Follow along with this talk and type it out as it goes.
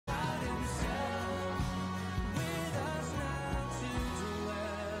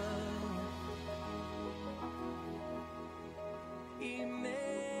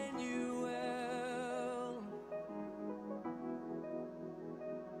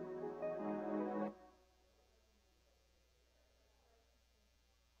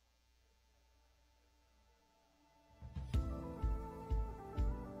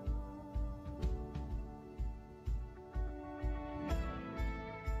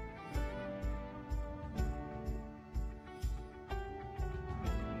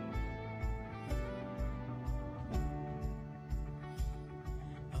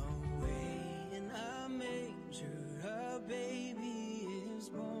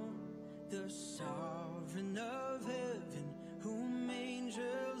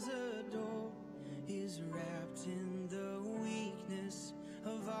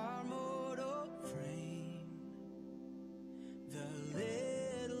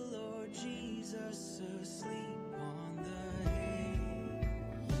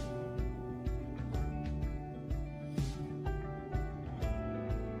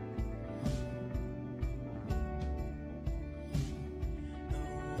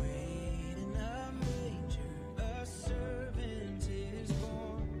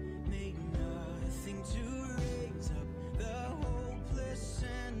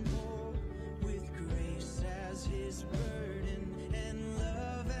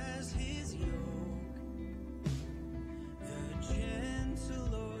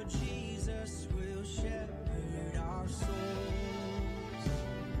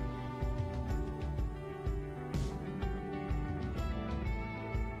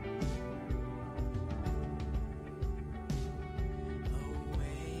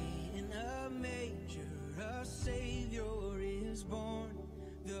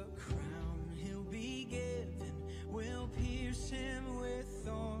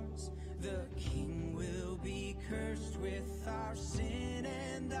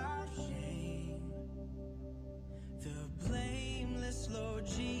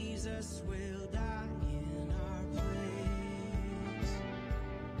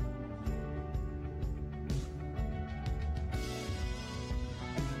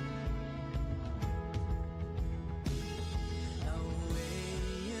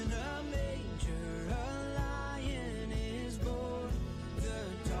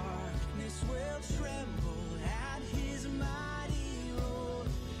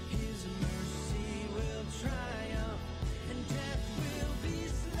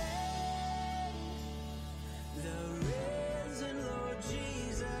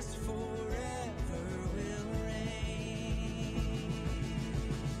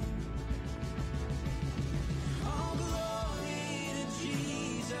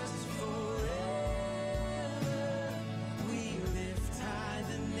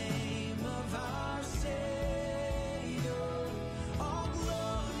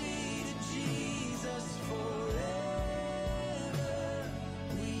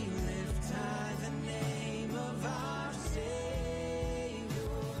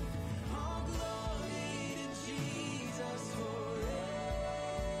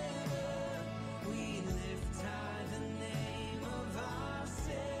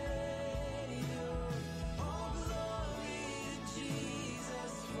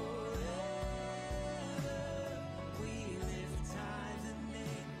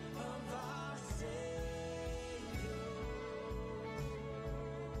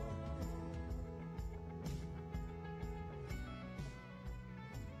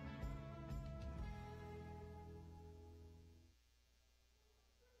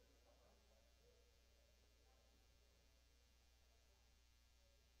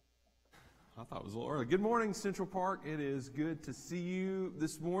I thought it was a little early. Good morning, Central Park. It is good to see you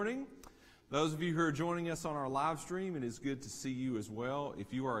this morning. Those of you who are joining us on our live stream, it is good to see you as well.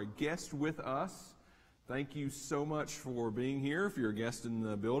 If you are a guest with us, thank you so much for being here. If you're a guest in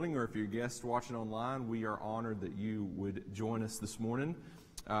the building or if you're a guest watching online, we are honored that you would join us this morning.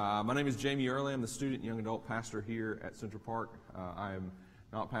 My name is Jamie Early. I'm the student and young adult pastor here at Central Park. I am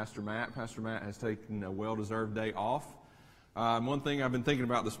not Pastor Matt. Pastor Matt has taken a well-deserved day off. One thing I've been thinking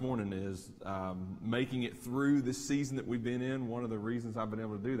about this morning is making it through this season that we've been in. One of the reasons I've been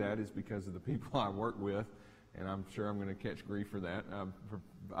able to do that is because of the people I work with, and I'm sure I'm going to catch grief for that.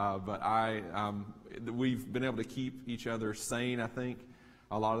 But we've been able to keep each other sane, I think.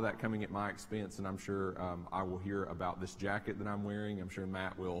 A lot of that coming at my expense, and I'm sure I will hear about this jacket that I'm wearing. I'm sure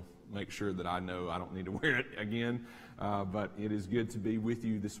Matt will make sure that I know I don't need to wear it again. But it is good to be with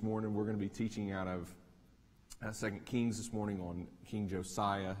you this morning. We're going to be teaching out of 2 Kings this morning on King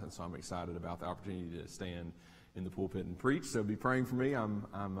Josiah, and so I'm excited about the opportunity to stand in the pulpit and preach. So be praying for me. I'm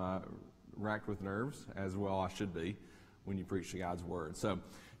racked with nerves, as well I should be when you preach God's word. So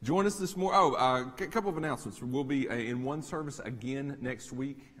join us this morning. A couple of announcements. We'll be in one service again next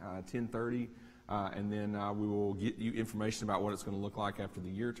week, 10:30, and then we will get you information about what it's going to look like after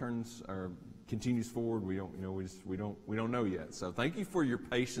the year turns or continues forward. We don't know yet. So thank you for your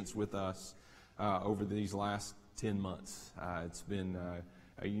patience with us over these last 10 months. It's been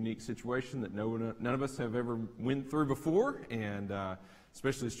a unique situation that none of us have ever went through before, and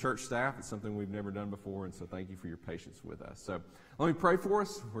especially as church staff, it's something we've never done before, and so thank you for your patience with us. So let me pray for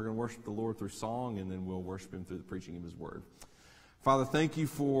us. We're going to worship the Lord through song, and then we'll worship Him through the preaching of His Word. Father, thank you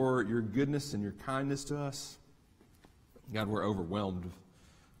for your goodness and your kindness to us. God, we're overwhelmed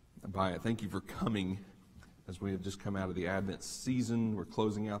by it. Thank you for coming as we have just come out of the Advent season. We're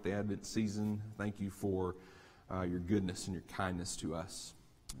closing out the Advent season. Thank you for your goodness and your kindness to us.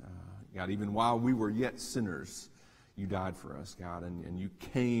 God, even while we were yet sinners, you died for us, God, and you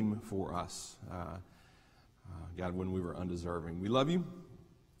came for us, God, when we were undeserving. We love you.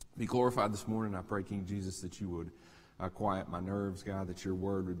 Be glorified this morning. I pray, King Jesus, that you would quiet my nerves, God, that your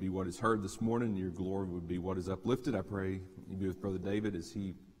word would be what is heard this morning, and your glory would be what is uplifted. I pray you be with Brother David as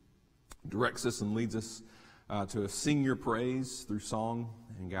he directs us and leads us to sing your praise through song,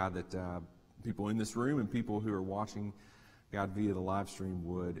 and God, that people in this room and people who are watching, God, via the live stream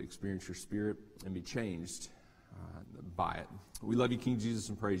would experience your spirit and be changed by it. We love you, King Jesus,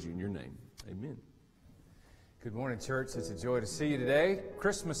 and praise you in your name. Amen. Good morning, church. It's a joy to see you today.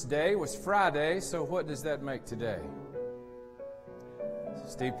 Christmas Day was Friday, so what does that make today?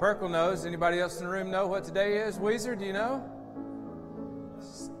 Steve Perkle knows. Anybody else in the room know what today is? Weezer, do you know?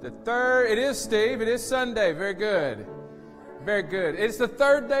 The third. It is, Steve. It is Sunday. Very good. Very good. It's the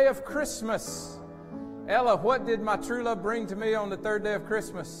third day of Christmas. Ella, what did my true love bring to me on the third day of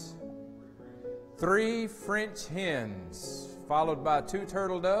Christmas? 3 French hens, followed by 2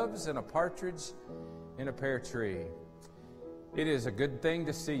 turtle doves and a partridge in a pear tree. It is a good thing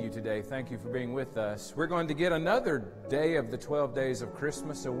to see you today. Thank you for being with us. We're going to get another day of the 12 days of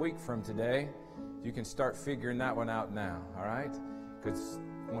Christmas a week from today. You can start figuring that one out now, all right? Because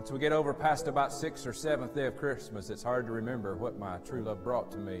once we get over past about 6th or 7th day of Christmas, it's hard to remember what my true love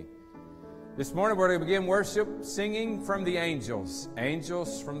brought to me. This morning we're going to begin worship singing from the angels,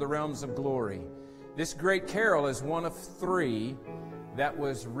 Angels from the Realms of Glory. This great carol is one of 3 that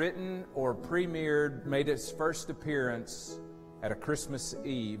was written or premiered, made its first appearance at a Christmas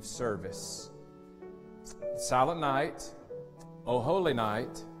Eve service. Silent Night, O Holy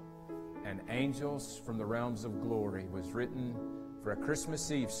Night, and Angels from the Realms of Glory was written for a Christmas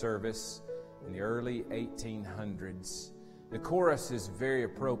Eve service in the early 1800s. The chorus is very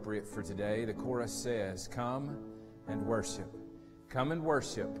appropriate for today. The chorus says, "Come and worship. Come and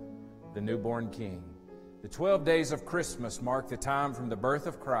worship the newborn King." The 12 days of Christmas mark the time from the birth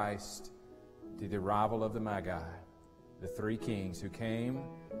of Christ to the arrival of the Magi, the 3 kings who came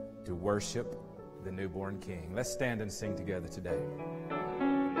to worship the newborn King. Let's stand and sing together today.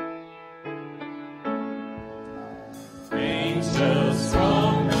 Angels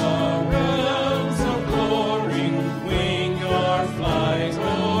from the realms of glory, wing your flight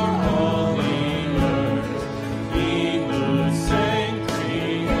o'er holy earth. He who sang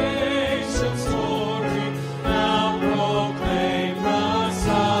creation's story, now proclaim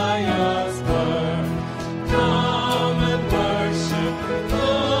Messiah's birth. Come and worship,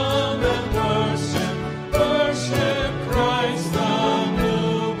 worship Christ the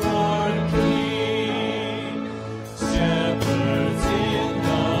newborn King. Shepherds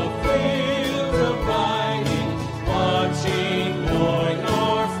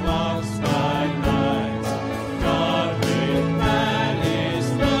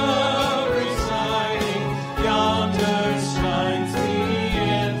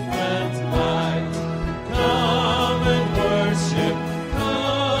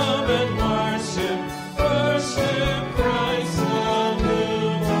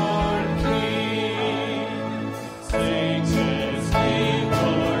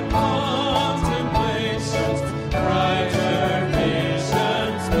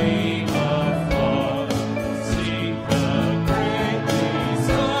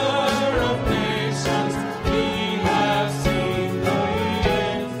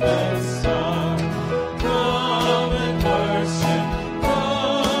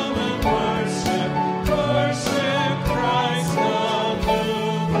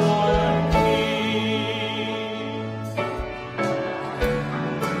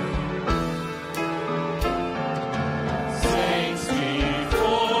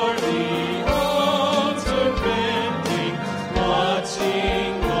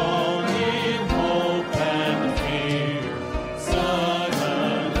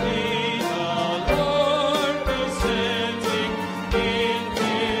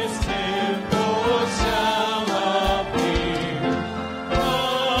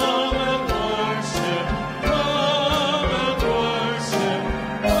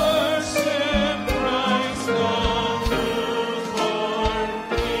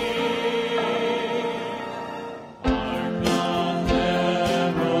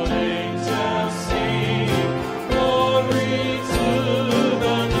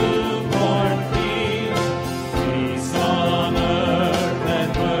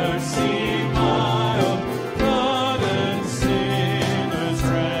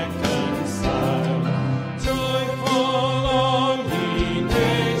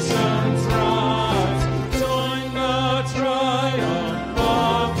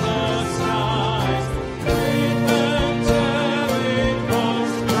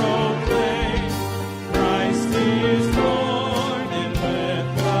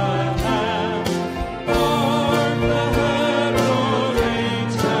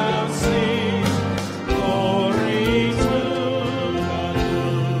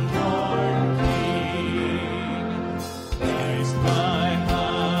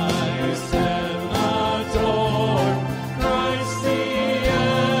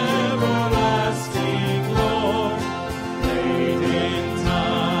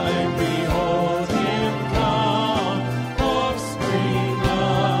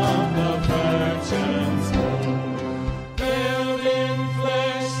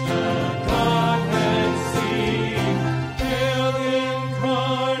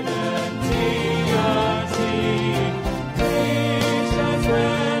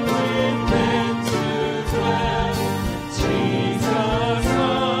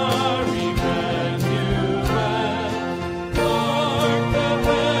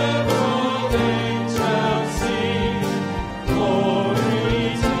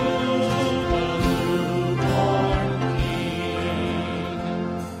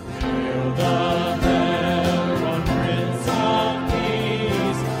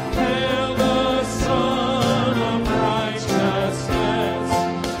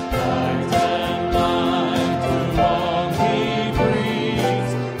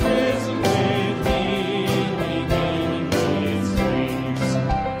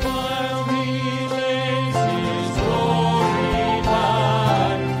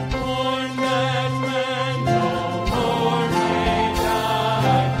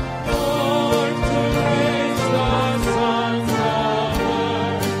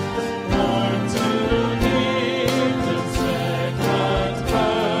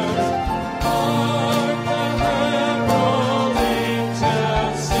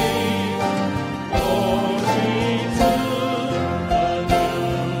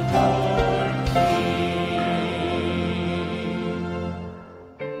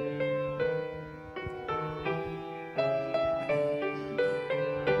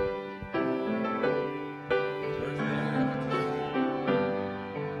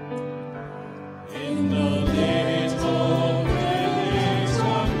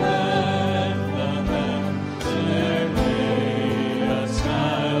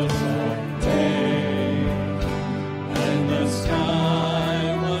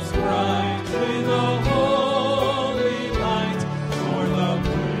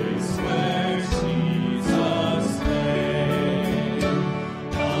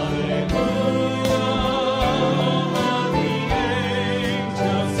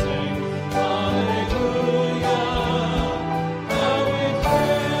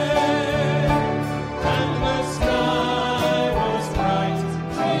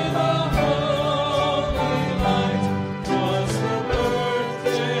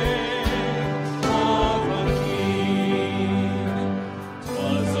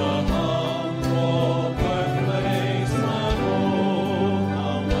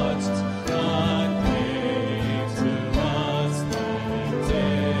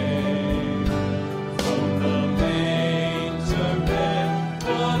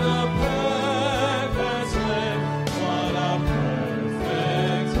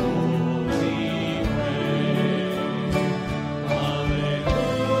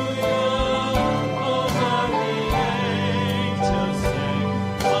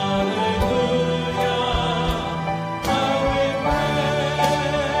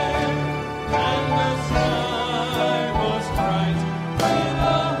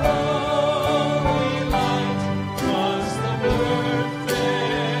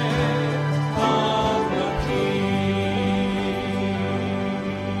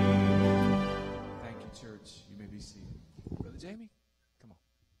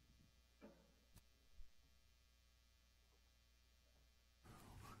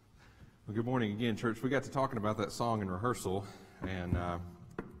Well, good morning again, church. We got to talking about that song in rehearsal, and I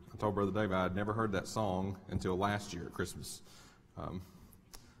told Brother David I'd never heard that song until last year at Christmas.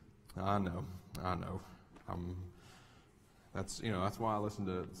 I know. That's why I listen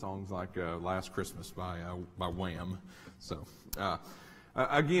to songs like "Last Christmas" by Wham. So,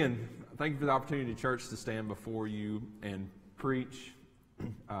 again, thank you for the opportunity, church, to stand before you and preach.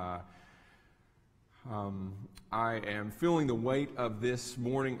 I am feeling the weight of this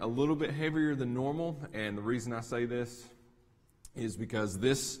morning a little bit heavier than normal, and the reason I say this is because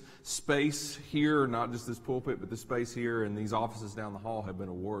this space here, not just this pulpit, but this space here and these offices down the hall have been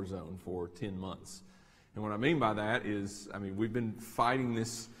a war zone for 10 months. And what I mean by that is, we've been fighting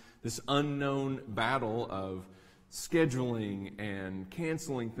this unknown battle of scheduling and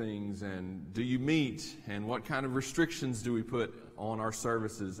canceling things, and do you meet, and what kind of restrictions do we put on our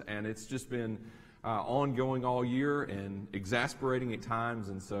services, and it's just been ongoing all year and exasperating at times,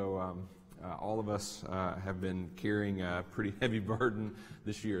 and so all of us have been carrying a pretty heavy burden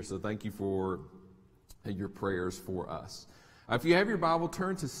this year, so thank you for your prayers for us. If you have your Bible,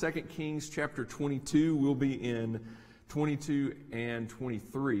 turn to 2 Kings chapter 22. We'll be in 22 and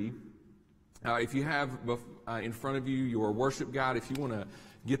 23. If you have in front of you your worship guide, if you want to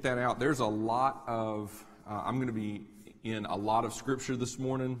get that out, there's a lot of, I'm going to be in a lot of scripture this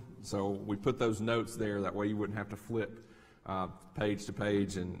morning, so we put those notes there, that way you wouldn't have to flip page to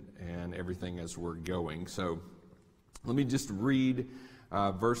page and everything as we're going. So let me just read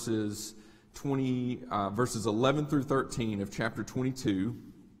verses 11 through 13 of chapter 22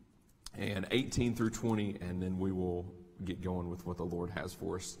 and 18 through 20, and then we will get going with what the Lord has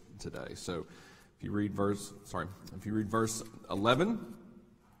for us today. So if you read verse 11,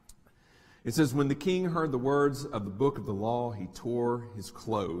 it says, "When the king heard the words of the book of the law, he tore his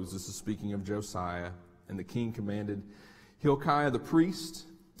clothes." This is speaking of Josiah. "And the king commanded Hilkiah the priest,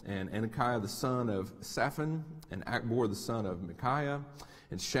 and Anakiah the son of Shaphan, and Achbor the son of Micaiah,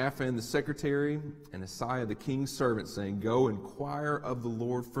 and Shaphan the secretary, and Asaiah the king's servant, saying, Go inquire of the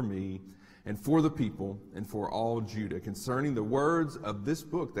Lord for me, and for the people, and for all Judah, concerning the words of this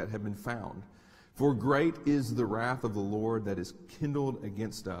book that have been found. For great is the wrath of the Lord that is kindled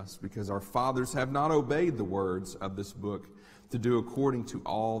against us, because our fathers have not obeyed the words of this book to do according to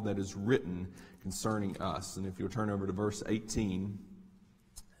all that is written concerning us." And if you'll turn over to verse 18.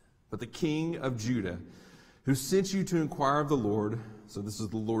 "But the king of Judah, who sent you to inquire of the Lord," so this is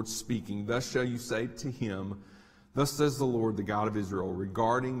the Lord speaking, "thus shall you say to him, Thus says the Lord, the God of Israel,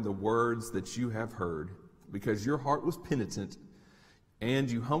 regarding the words that you have heard, because your heart was penitent, and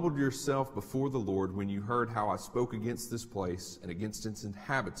you humbled yourself before the Lord when you heard how I spoke against this place and against its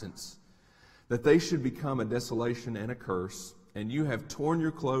inhabitants, that they should become a desolation and a curse, and you have torn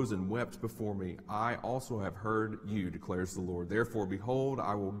your clothes and wept before me. I also have heard you, declares the Lord. Therefore, behold,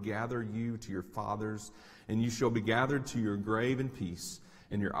 I will gather you to your fathers, and you shall be gathered to your grave in peace,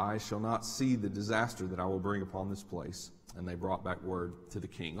 and your eyes shall not see the disaster that I will bring upon this place." And they brought back word to the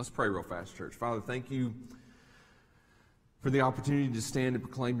king. Let's pray real fast, church. Father, thank you for the opportunity to stand and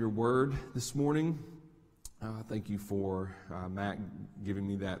proclaim your word this morning. Thank you for Matt giving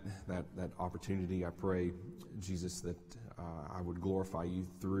me that opportunity. I pray, Jesus, that I would glorify you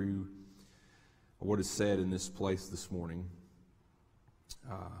through what is said in this place this morning.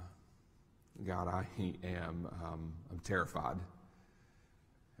 God, I'm terrified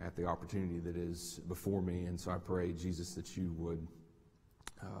at the opportunity that is before me, and so I pray, Jesus, that you would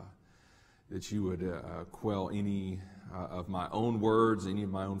quell any of my own words, any of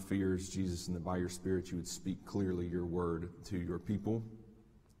my own fears, Jesus, and that by your Spirit you would speak clearly your word to your people,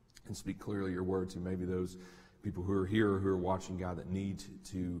 and speak clearly your word to maybe those people who are here or who are watching, God, that need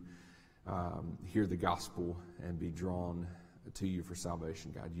to hear the gospel and be drawn to you for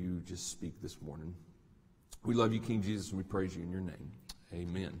salvation. God, you just speak this morning. We love you, King Jesus, and we praise you in your name.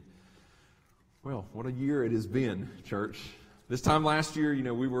 Amen. Well, what a year it has been, church. This time last year,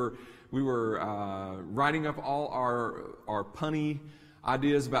 we were writing up all our punny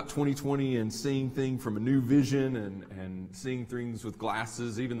ideas about 2020 and seeing things from a new vision and seeing things with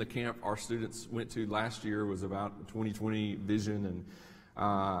glasses. Even the camp our students went to last year was about 2020 vision. And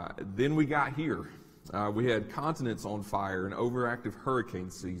then we got here. We had continents on fire, an overactive hurricane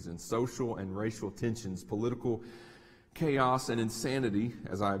season, social and racial tensions, political chaos and insanity,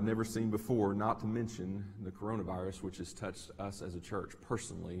 as I have never seen before, not to mention the coronavirus, which has touched us as a church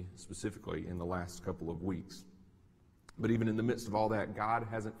personally, specifically in the last couple of weeks. But even in the midst of all that, God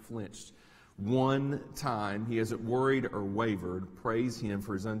hasn't flinched one time. He hasn't worried or wavered. Praise him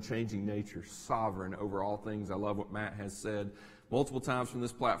for his unchanging nature, sovereign over all things. I love what Matt has said multiple times from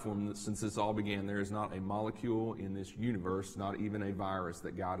this platform that since this all began, there is not a molecule in this universe, not even a virus,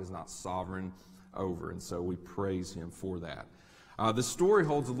 that God is not sovereign over. And so we praise him for that. The story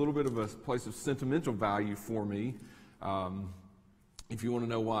holds a little bit of a place of sentimental value for me. If you want to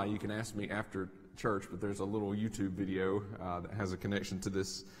know why, you can ask me after church, but there's a little YouTube video that has a connection to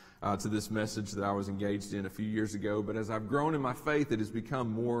this message that I was engaged in a few years ago. But as I've grown in my faith, it has become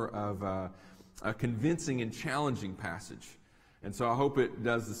more of a convincing and challenging passage. And so I hope it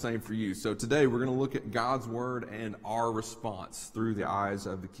does the same for you. So today we're going to look at God's Word and our response through the eyes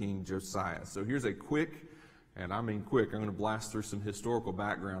of the King Josiah. So here's a quick, and I mean quick, I'm going to blast through some historical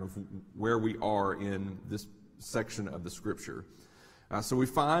background of where we are in this section of the Scripture. So we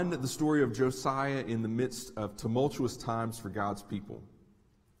find the story of Josiah in the midst of tumultuous times for God's people.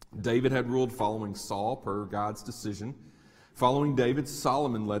 David had ruled following Saul per God's decision. Following David,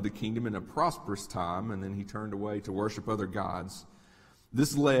 Solomon led the kingdom in a prosperous time, and then he turned away to worship other gods.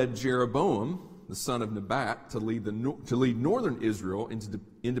 This led Jeroboam, the son of Nebat, to lead northern Israel into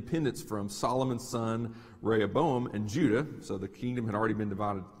independence from Solomon's son Rehoboam and Judah. So the kingdom had already been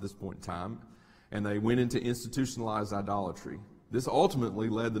divided at this point in time, and they went into institutionalized idolatry. This ultimately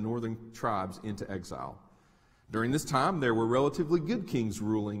led the northern tribes into exile. During this time, there were relatively good kings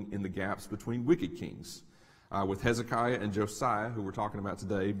ruling in the gaps between wicked kings, with Hezekiah and Josiah, who we're talking about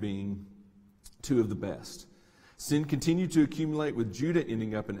today, being two of the best. Sin continued to accumulate, with Judah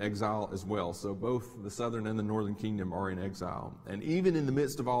ending up in exile as well. So both the southern and the northern kingdom are in exile. And even in the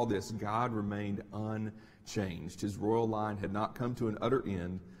midst of all this, God remained unchanged. His royal line had not come to an utter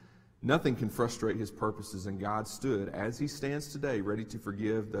end. Nothing can frustrate his purposes, and God stood, as he stands today, ready to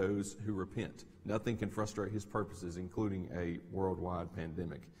forgive those who repent. Nothing can frustrate his purposes, including a worldwide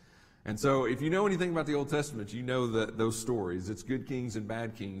pandemic. And so if you know anything about the Old Testament, you know that those stories. It's good kings and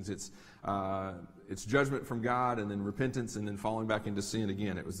bad kings. It's judgment from God, and then repentance, and then falling back into sin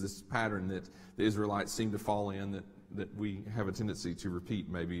again. It was this pattern that the Israelites seemed to fall in that we have a tendency to repeat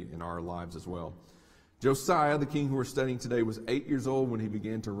maybe in our lives as well. Josiah, the king who we're studying today, was 8 years old when he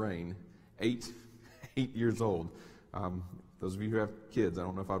began to reign. 8 years old. Those of you who have kids, I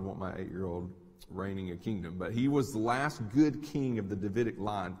don't know if I'd want my 8-year-old reigning a kingdom, but he was the last good king of the Davidic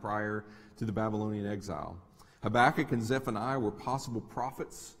line prior to the Babylonian exile. Habakkuk and Zephaniah were possible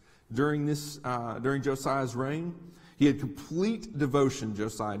prophets during Josiah's reign. He had complete devotion,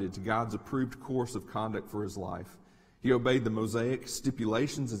 Josiah did, to God's approved course of conduct for his life. He obeyed the Mosaic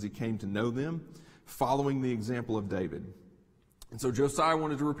stipulations as he came to know them, following the example of David. And so Josiah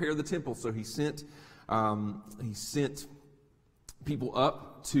wanted to repair the temple, so he sent people up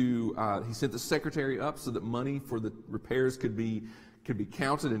to, he sent the secretary up so that money for the repairs could be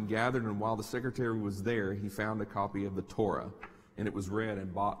counted and gathered. And while the secretary was there, he found a copy of the Torah, and it was read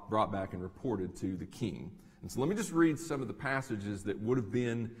and brought back and reported to the king. And so let me just read some of the passages that would have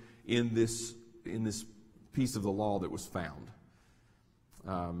been in this piece of the law that was found.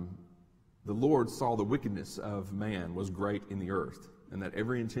 The Lord saw the wickedness of man was great in the earth, and that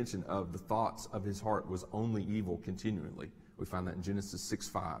every intention of the thoughts of his heart was only evil continually. We find that in Genesis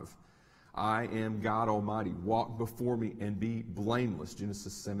 6:5. I am God Almighty. Walk before me and be blameless.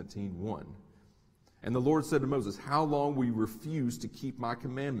 Genesis 17:1. And the Lord said to Moses, how long will you refuse to keep my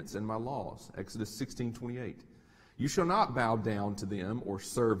commandments and my laws? Exodus 16:28. You shall not bow down to them or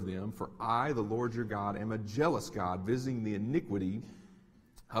serve them, for I, the Lord your God, am a jealous God, visiting the iniquity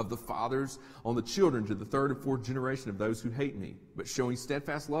of the fathers on the children to the third and fourth generation of those who hate me, but showing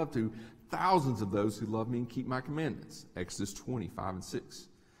steadfast love to thousands of those who love me and keep my commandments. Exodus 20:5-6.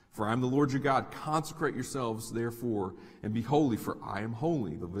 For I am the Lord your God. Consecrate yourselves, therefore, and be holy, for I am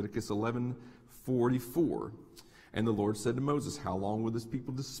holy. Leviticus 11:44. And the Lord said to Moses, how long will this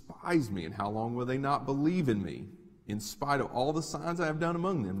people despise me, and how long will they not believe in me, in spite of all the signs I have done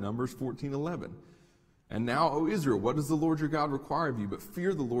among them? Numbers 14:11. And now, O Israel, what does the Lord your God require of you? But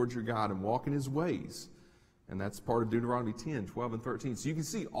fear the Lord your God and walk in his ways. And that's part of Deuteronomy 10:12 and 13. So you can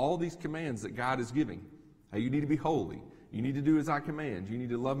see all these commands that God is giving. Hey, you need to be holy. You need to do as I command. You need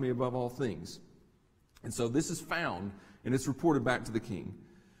to love me above all things. And so this is found, and it's reported back to the king.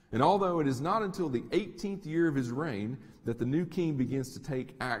 And although it is not until the 18th year of his reign that the new king begins to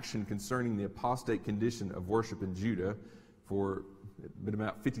take action concerning the apostate condition of worship in Judah, for it had been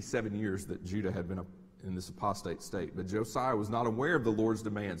about 57 years that Judah had been in this apostate state. But Josiah was not aware of the Lord's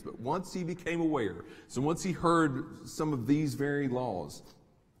demands. But once he became aware, so once he heard some of these very laws,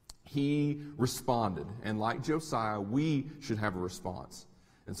 he responded. And like Josiah, we should have a response.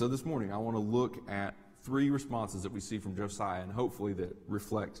 And so this morning, I want to look at 3 responses that we see from Josiah, and hopefully that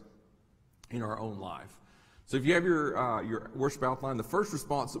reflect in our own life. So if you have your worship outline, the first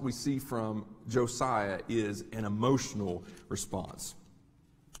response that we see from Josiah is an emotional response.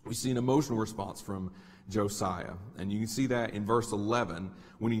 We see an emotional response from Josiah. And you can see that in verse 11.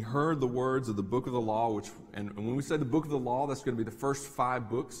 When he heard the words of the book of the law, and when we say the book of the law, that's going to be the first 5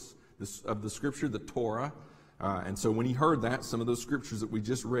 books of the scripture, the Torah. And so when he heard that, some of those scriptures that we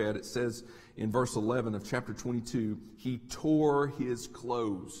just read, it says in verse 11 of chapter 22, he tore his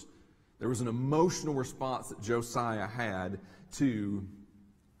clothes. There was an emotional response that Josiah had to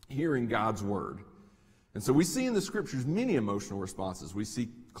hearing God's word. And so we see in the scriptures many emotional responses. We see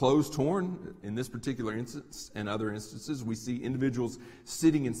clothes torn in this particular instance and other instances. We see individuals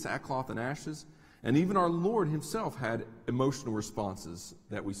sitting in sackcloth and ashes. And even our Lord himself had emotional responses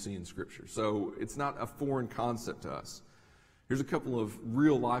that we see in Scripture. So it's not a foreign concept to us. Here's a couple of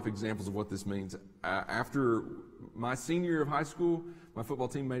real-life examples of what this means. After my senior year of high school, my football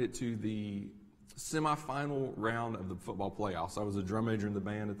team made it to the semifinal round of the football playoffs. I was a drum major in the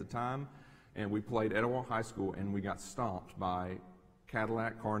band at the time, and we played Etowah High School, and we got stomped by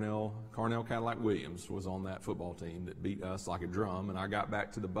Carnell Cadillac Williams was on that football team that beat us like a drum, and I got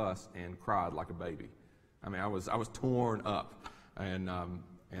back to the bus and cried like a baby. I mean, I was torn up, and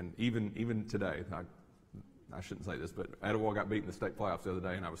even today, I shouldn't say this, but Etowah got beat in the state playoffs the other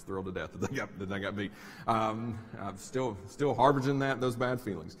day, and I was thrilled to death that they got beat. I'm still harboring those bad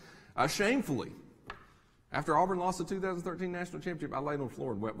feelings. Shamefully, after Auburn lost the 2013 national championship, I laid on the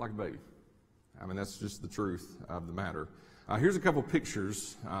floor and wept like a baby. I mean, that's just the truth of the matter. Here's a couple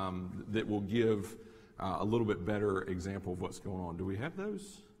pictures that will give a little bit better example of what's going on. Do we have those?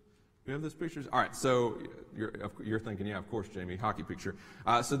 Do we have those pictures? All right, so you're thinking, yeah, of course, Jamie, hockey picture.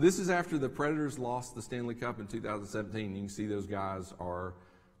 So this is after the Predators lost the Stanley Cup in 2017. You can see those guys are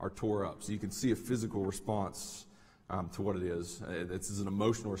tore up. So you can see a physical response to what it is. This is an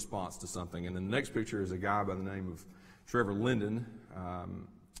emotional response to something. And then the next picture is a guy by the name of Trevor Linden.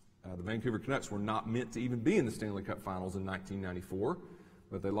 The Vancouver Canucks were not meant to even be in the Stanley Cup Finals in 1994,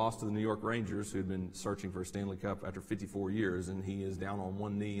 but they lost to the New York Rangers, who had been searching for a Stanley Cup after 54 years, and he is down on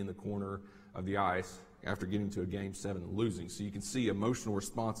one knee in the corner of the ice after getting to a Game 7 and losing. So you can see emotional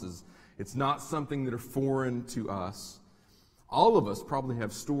responses. It's not something that are foreign to us. All of us probably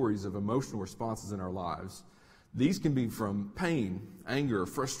have stories of emotional responses in our lives. These can be from pain, anger,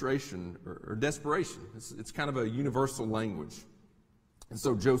 frustration, or desperation. It's kind of a universal language. And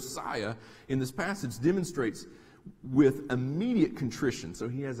so Josiah, in this passage, demonstrates with immediate contrition. So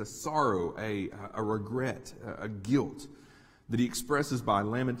he has a sorrow, a regret, a guilt that he expresses by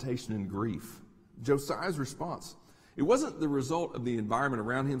lamentation and grief. Josiah's response, it wasn't the result of the environment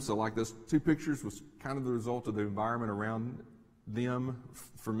around him. So like those 2 pictures was kind of the result of the environment around them.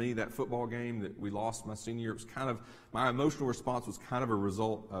 For me, that football game that we lost my senior year, it was kind of, my emotional response was kind of a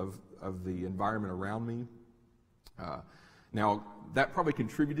result of the environment around me. Now, that probably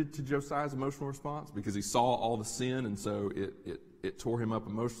contributed to Josiah's emotional response because he saw all the sin, and so it tore him up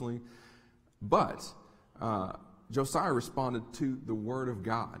emotionally. But Josiah responded to the Word of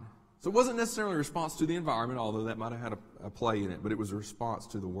God. So it wasn't necessarily a response to the environment, although that might have had a play in it, but it was a response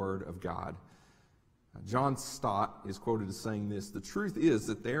to the Word of God. John Stott is quoted as saying this: "The truth is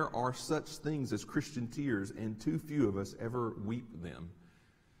that there are such things as Christian tears, and too few of us ever weep them."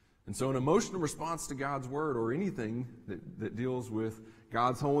 And so an emotional response to God's Word, or anything that deals with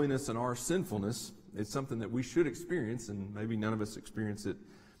God's holiness and our sinfulness, is something that we should experience, and maybe none of us experience it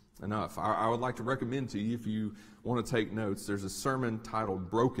enough. I would like to recommend to you, if you want to take notes, there's a sermon titled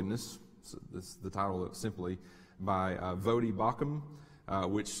Brokenness. So this is the title of it simply, by Vodi Bakum,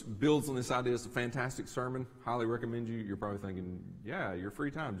 which builds on this idea. It's a fantastic sermon. Highly recommend you. You're probably thinking, yeah, your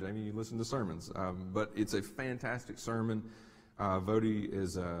free time, Jamie, you listen to sermons. But it's a fantastic sermon. Vodi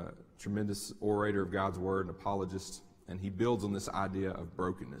is a tremendous orator of God's Word, an apologist, and he builds on this idea of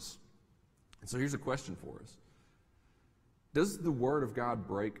brokenness. And so here's a question for us. Does the Word of God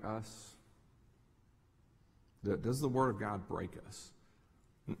break us? Does the Word of God break us?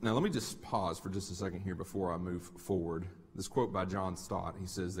 Now, let me just pause for just a second here before I move forward. This quote by John Stott, he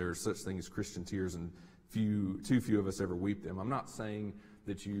says, "There are such things as Christian tears, and too few of us ever weep them." I'm not saying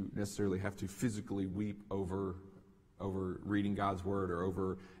that you necessarily have to physically weep over reading God's Word or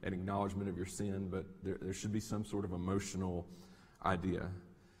over an acknowledgement of your sin, but there should be some sort of emotional idea.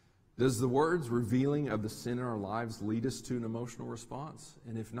 Does the Word's revealing of the sin in our lives lead us to an emotional response?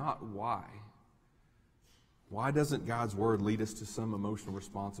 And if not, why? Why doesn't God's Word lead us to some emotional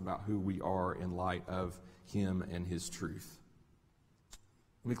response about who we are in light of Him and His truth?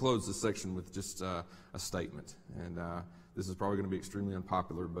 Let me close this section with just a statement. And this is probably going to be extremely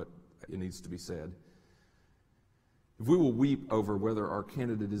unpopular, but it needs to be said. if we will weep over whether our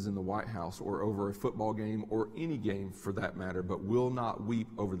candidate is in the White House or over a football game or any game for that matter, but will not weep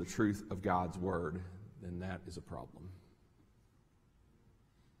over the truth of God's word, then that is a problem.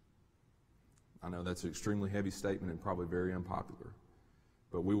 I know that's an extremely heavy statement and probably very unpopular,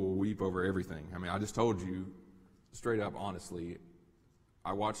 but we will weep over everything. I mean, I just told you straight up, honestly,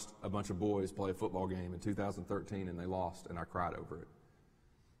 I watched a bunch of boys play a football game in 2013 and they lost, and I cried over it.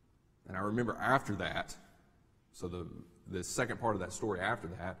 And I remember after that, so the second part of that story after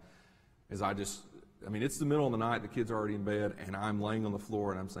that is it's the middle of the night, the kids are already in bed, and I'm laying on the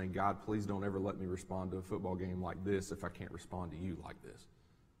floor and I'm saying, God, please don't ever let me respond to a football game like this if I can't respond to you like this.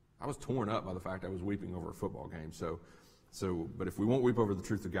 I was torn up by the fact I was weeping over a football game. But if we won't weep over the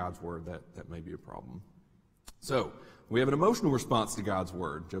truth of God's word, that may be a problem. So, we have an emotional response to God's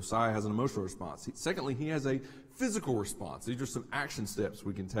word. Josiah has an emotional response. Secondly, he has a physical response. These are some action steps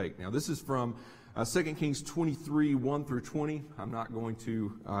we can take. Now, this is from 2 Kings 23, 1 through 20. I'm not going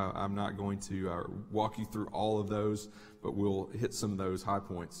to walk you through all of those, but we'll hit some of those high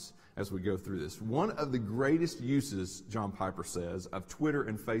points as we go through this. One of the greatest uses, John Piper says, of Twitter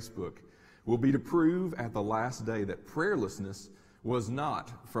and Facebook will be to prove at the last day that prayerlessness was not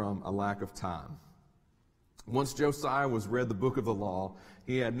from a lack of time. Once Josiah was read the book of the law,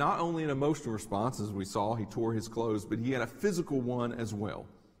 he had not only an emotional response, as we saw, he tore his clothes, but he had a physical one as well.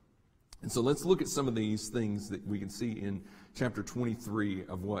 And so let's look at some of these things that we can see in chapter 23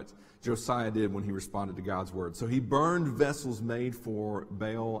 of what Josiah did when he responded to God's word. So he burned vessels made for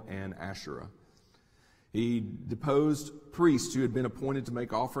Baal and Asherah. He deposed priests who had been appointed to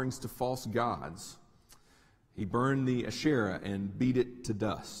make offerings to false gods. He burned the Asherah and beat it to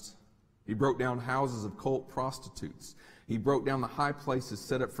dust. He broke down houses of cult prostitutes. He broke down the high places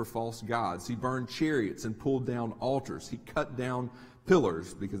set up for false gods. He burned chariots and pulled down altars. He cut down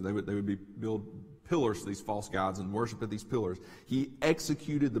pillars because they would build pillars to these false gods and worship at these pillars. He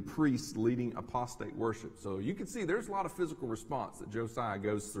executed the priests leading apostate worship. So you can see there's a lot of physical response that Josiah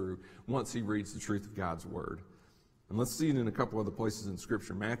goes through once he reads the truth of God's word. And let's see it in a couple other places in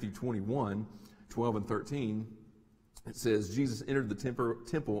Scripture. Matthew 21, 12 and 13. It says, Jesus entered the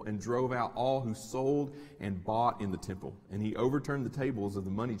temple and drove out all who sold and bought in the temple. And he overturned the tables of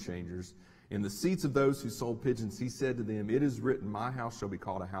the money changers and the seats of those who sold pigeons. He said to them, it is written, my house shall be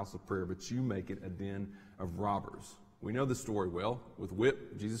called a house of prayer, but you make it a den of robbers. We know the story well. With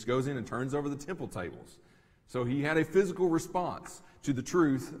whip, Jesus goes in and turns over the temple tables. So he had a physical response to the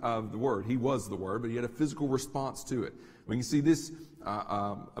truth of the word. He was the word, but he had a physical response to it. We can see this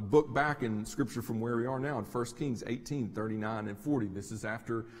a book back in Scripture from where we are now in 1 Kings 18, 39 and 40. This is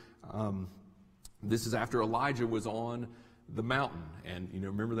after Elijah was on the mountain. And,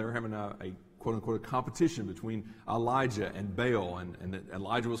 remember they were having a quote-unquote a competition between Elijah and Baal. And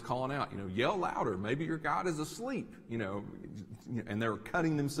Elijah was calling out, yell louder. Maybe your God is asleep, And they were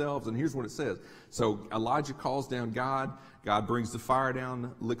cutting themselves. And here's what it says. So Elijah calls down God. God brings the fire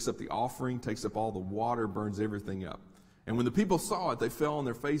down, licks up the offering, takes up all the water, burns everything up. And when the people saw it, they fell on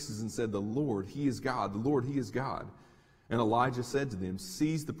their faces and said, the Lord, He is God. The Lord, He is God. And Elijah said to them,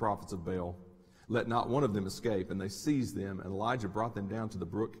 seize the prophets of Baal. Let not one of them escape. And they seized them. And Elijah brought them down to the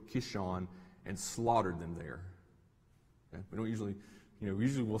brook Kishon and slaughtered them there. Okay? We don't usually,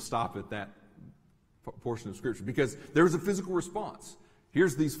 usually we'll stop at that portion of Scripture because there was a physical response.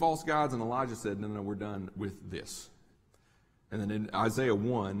 Here's these false gods, and Elijah said, no, we're done with this. And then in Isaiah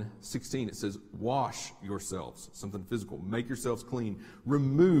 1:16, it says, wash yourselves, something physical. Make yourselves clean.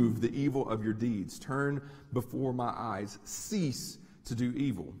 Remove the evil of your deeds. Turn before my eyes. Cease to do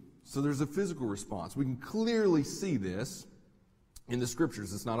evil. So there's a physical response. We can clearly see this in the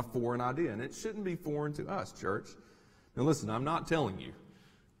Scriptures. It's not a foreign idea, and it shouldn't be foreign to us, church. Now listen, I'm not telling you.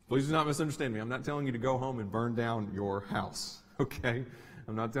 Please do not misunderstand me. I'm not telling you to go home and burn down your house, okay?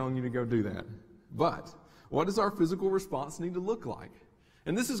 I'm not telling you to go do that. But what does our physical response need to look like?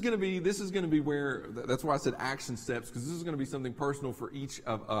 And this is going to be where, that's why I said action steps, because this is going to be something personal for each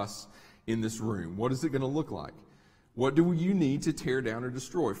of us in this room. What is it going to look like? What do you need to tear down or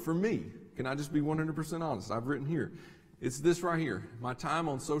destroy? For me, can I just be 100% honest? I've written here. It's this right here. My time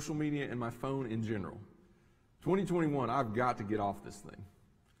on social media and my phone in general. 2021, I've got to get off this thing.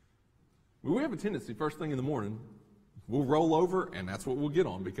 We have a tendency, first thing in the morning, we'll roll over, and that's what we'll get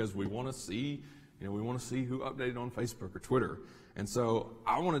on because we want to see who updated on Facebook or Twitter. And so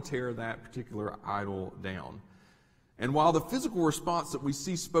I want to tear that particular idol down. And while the physical response that we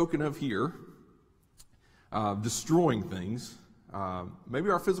see spoken of here, destroying things, maybe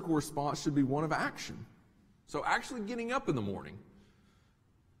our physical response should be one of action. So actually getting up in the morning.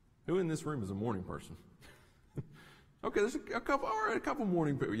 Who in this room is a morning person? Okay, there's a couple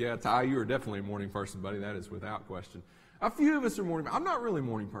morning people. Yeah, Ty, you are definitely a morning person, buddy. That is without question. A few of us are morning. I'm not really a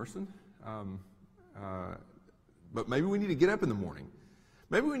morning person, but maybe we need to get up in the morning.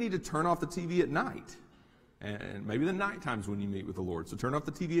 Maybe we need to turn off the TV at night, and maybe the night times when you meet with the Lord. So turn off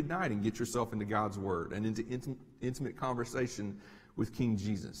the TV at night and get yourself into God's Word and into intimate conversation with King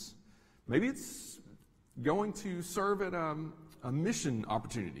Jesus. Maybe it's going to serve at a mission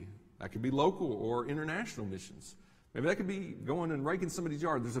opportunity. That could be local or international missions. Maybe that could be going and raking somebody's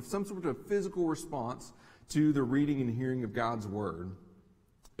yard. There's some sort of physical response to the reading and hearing of God's Word.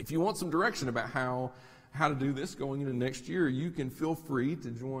 If you want some direction about how to do this going into next year, you can feel free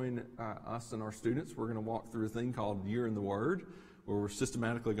to join us and our students. We're going to walk through a thing called Year in the Word, where we're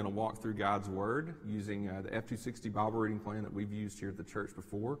systematically going to walk through God's Word using the F260 Bible reading plan that we've used here at the church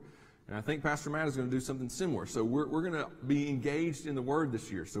before. And I think Pastor Matt is going to do something similar. So we're going to be engaged in the Word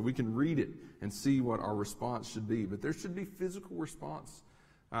this year so we can read it and see what our response should be. But there should be physical response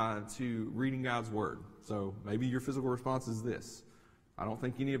to reading God's Word. So maybe your physical response is this. I don't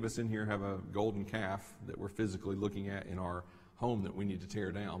think any of us in here have a golden calf that we're physically looking at in our home that we need to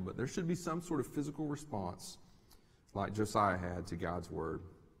tear down. But there should be some sort of physical response like Josiah had to God's Word.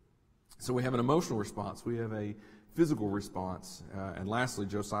 So we have an emotional response. We have a physical response. And lastly,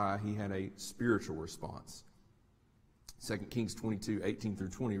 Josiah, he had a spiritual response. 2 Kings 22, 18 through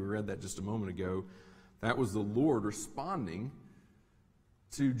 20, we read that just a moment ago. That was the Lord responding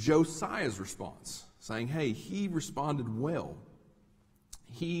to Josiah's response, saying, hey, he responded well.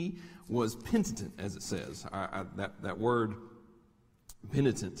 He was penitent, as it says. That word,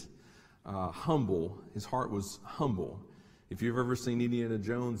 penitent, humble, his heart was humble. If you've ever seen Indiana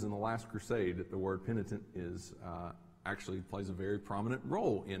Jones in The Last Crusade, the word penitent is actually plays a very prominent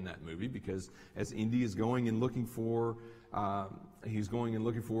role in that movie, because as Indy is going and looking for, the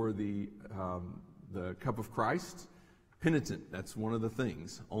cup of Christ, penitent, that's one of the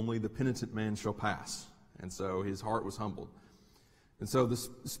things. Only the penitent man shall pass. And so his heart was humbled. And so the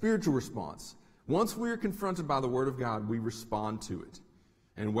spiritual response, once we are confronted by the Word of God, we respond to it.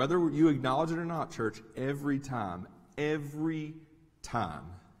 And whether you acknowledge it or not, church, every time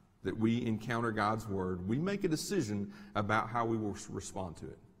that we encounter God's Word, we make a decision about how we will respond to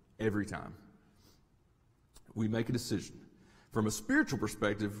it. Every time. We make a decision. From a spiritual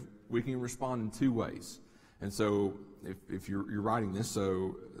perspective, we can respond in two ways. And so, if you're writing this,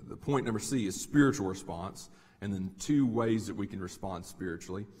 so the point number C is spiritual response. And then two ways that we can respond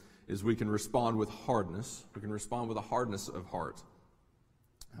spiritually is we can respond with hardness. We can respond with a hardness of heart.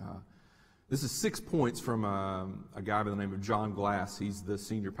 This is 6 points from a guy by the name of John Glass. He's the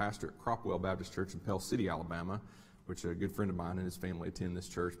senior pastor at Cropwell Baptist Church in Pell City, Alabama, which a good friend of mine and his family attend this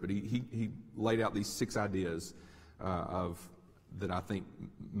church. But he laid out these 6 ideas that I think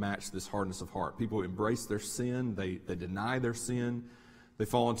match this hardness of heart. People embrace their sin. They deny their sin. They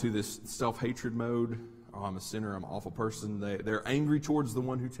fall into this self-hatred mode. Oh, I'm a sinner. I'm an awful person. They're angry towards the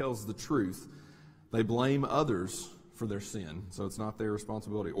one who tells the truth. They blame others for their sin, so it's not their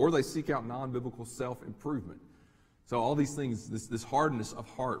responsibility. Or they seek out non-biblical self-improvement. So all these things, this hardness of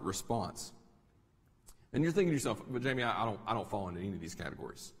heart response. And you're thinking to yourself, but Jamie, I don't fall into any of these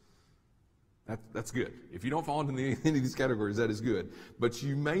categories. That's good. If you don't fall into any of these categories, that is good. But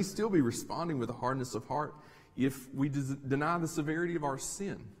you may still be responding with a hardness of heart if we deny the severity of our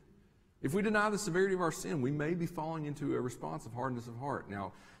sin. If we deny the severity of our sin, we may be falling into a response of hardness of heart.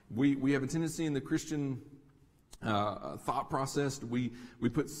 Now, we have a tendency in the Christian thought process. We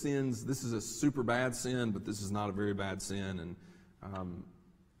put sins, this is a super bad sin, but this is not a very bad sin, and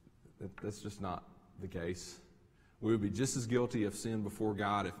that's just not the case. We would be just as guilty of sin before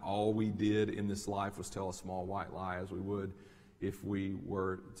God if all we did in this life was tell a small white lie as we would if we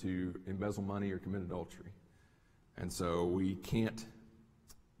were to embezzle money or commit adultery. And so we can't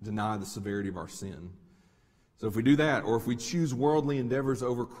deny the severity of our sin. So if we do that, or if we choose worldly endeavors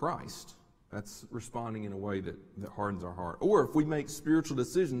over Christ, that's responding in a way that hardens our heart. Or if we make spiritual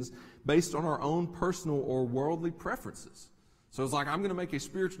decisions based on our own personal or worldly preferences. So it's like, I'm going to make a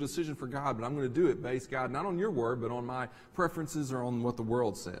spiritual decision for God, but I'm going to do it based, God, not on your word, but on my preferences or on what the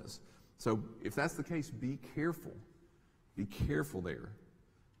world says. So if that's the case, be careful. Be careful there.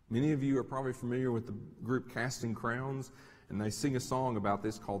 Many of you are probably familiar with the group Casting Crowns, and they sing a song about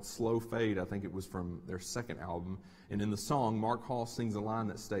this called Slow Fade. I think it was from their second album. And in the song, Mark Hall sings a line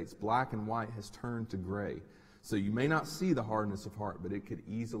that states, black and white has turned to gray. So you may not see the hardness of heart, but it could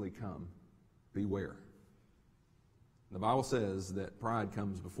easily come. Beware. The Bible says that pride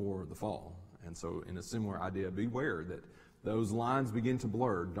comes before the fall. And so in a similar idea, beware that those lines begin to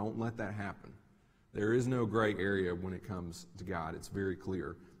blur. Don't let that happen. There is no gray area when it comes to God. It's very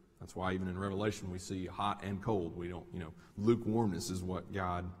clear. That's why even in Revelation we see hot and cold. We don't, lukewarmness is what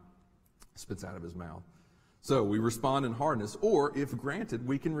God spits out of his mouth. So we respond in hardness, or if granted,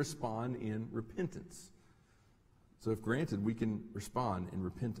 we can respond in repentance. So if granted, we can respond in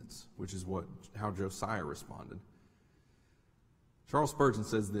repentance, which is how Josiah responded. Charles Spurgeon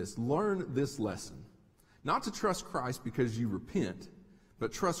says this: learn this lesson, not to trust Christ because you repent,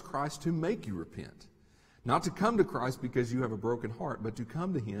 but trust Christ to make you repent. Not to come to Christ because you have a broken heart, but to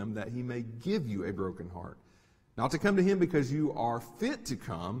come to him that he may give you a broken heart. Not to come to him because you are fit to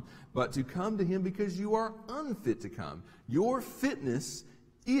come, but to come to him because you are unfit to come. Your fitness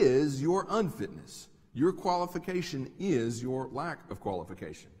is your unfitness. Your qualification is your lack of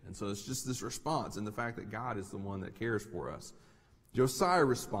qualification. And so it's just this response and the fact that God is the one that cares for us. Josiah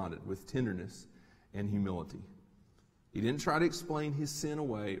responded with tenderness and humility. He didn't try to explain his sin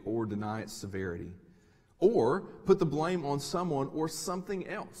away or deny its severity, or put the blame on someone or something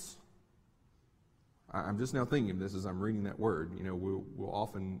else. I'm just now thinking of this as I'm reading that word. We'll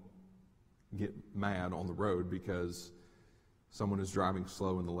often get mad on the road because someone is driving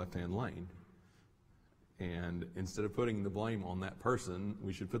slow in the left-hand lane. And instead of putting the blame on that person,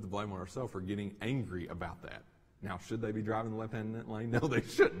 we should put the blame on ourselves for getting angry about that. Now, should they be driving the left-hand lane? No, they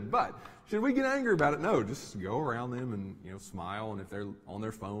shouldn't. But should we get angry about it? No, just go around them and, smile. And if they're on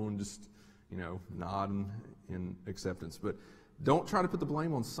their phone, just, nod in acceptance. But don't try to put the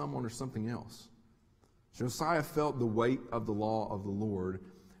blame on someone or something else. Josiah felt the weight of the law of the Lord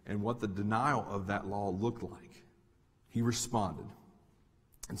and what the denial of that law looked like. He responded.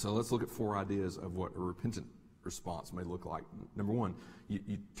 And so let's look at 4 ideas of what a repentant response may look like. Number 1,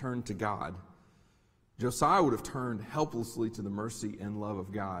 you turn to God. Josiah would have turned helplessly to the mercy and love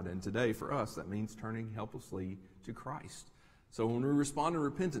of God. And today, for us, that means turning helplessly to Christ. So when we respond to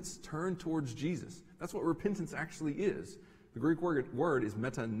repentance, turn towards Jesus. That's what repentance actually is. The Greek word is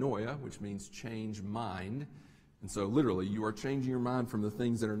metanoia, which means change mind. And so literally, you are changing your mind from the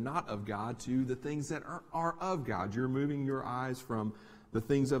things that are not of God to the things that are of God. You're moving your eyes from the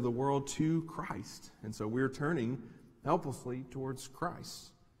things of the world to Christ. And so we're turning helplessly towards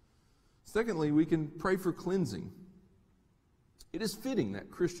Christ. Secondly, we can pray for cleansing. It is fitting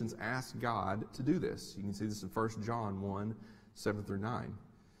that Christians ask God to do this. You can see this in 1 John 1, 7 through 9.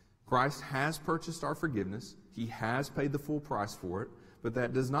 Christ has purchased our forgiveness. He has paid the full price for it, but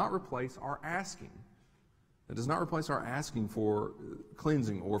that does not replace our asking. That does not replace our asking for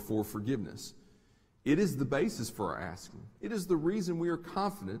cleansing or for forgiveness. It is the basis for our asking. It is the reason we are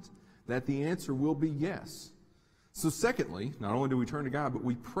confident that the answer will be yes. So secondly, not only do we turn to God, but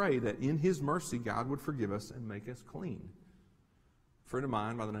we pray that in his mercy, God would forgive us and make us clean. A friend of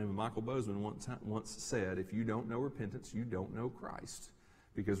mine by the name of Michael Bozeman once said, if you don't know repentance, you don't know Christ.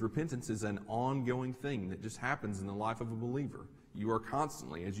 Because repentance is an ongoing thing that just happens in the life of a believer. You are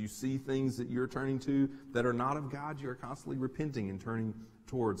constantly, as you see things that you're turning to that are not of God, you are constantly repenting and turning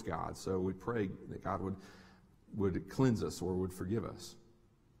towards God. So we pray that God would cleanse us or would forgive us.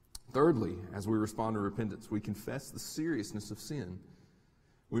 Thirdly, as we respond to repentance, we confess the seriousness of sin.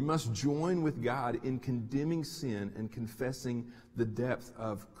 We must join with God in condemning sin and confessing the depth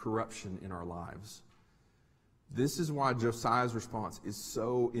of corruption in our lives. This is why Josiah's response is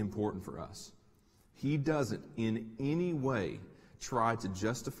so important for us. He doesn't in any way try to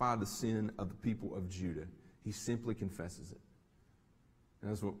justify the sin of the people of Judah. He simply confesses it.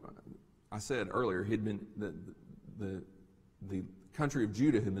 And that's what I said earlier. He'd been the country of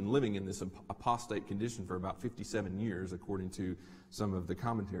Judah had been living in this apostate condition for about 57 years, according to some of the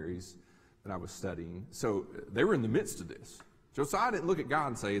commentaries that I was studying. So they were in the midst of this. Josiah didn't look at God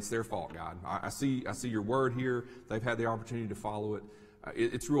and say, it's their fault, God. I see your word here. They've had the opportunity to follow it.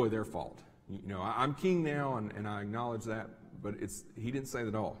 It's really their fault. I'm king now, and I acknowledge that, but he didn't say that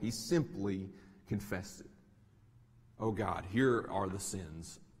at all. He simply confessed it. Oh God, here are the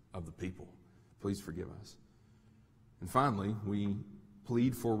sins of the people. Please forgive us. And finally, we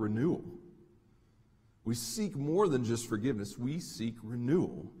plead for renewal. We seek more than just forgiveness. We seek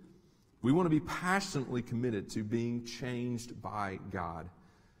renewal. We want to be passionately committed to being changed by God.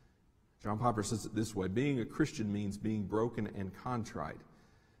 John Piper says it this way: being a Christian means being broken and contrite.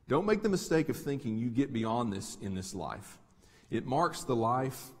 Don't make the mistake of thinking you get beyond this in this life. It marks the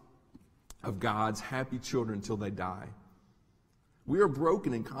life of God's happy children until they die. We are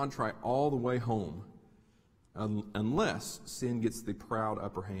broken and contrite all the way home, unless sin gets the proud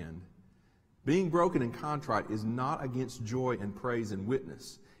upper hand. Being broken and contrite is not against joy and praise and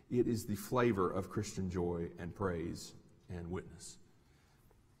witness. It is the flavor of Christian joy and praise and witness.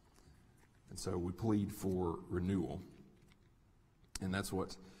 And so we plead for renewal. And that's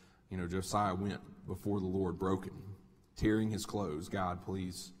what, Josiah went before the Lord broken, tearing his clothes. God,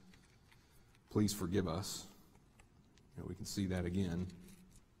 please please forgive us. We can see that again.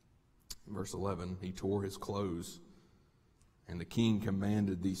 Verse 11, he tore his clothes, and the king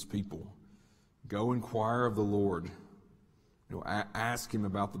commanded these people, go inquire of the Lord. Ask him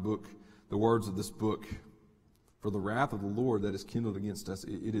about the book, the words of this book. For the wrath of the Lord that is kindled against us,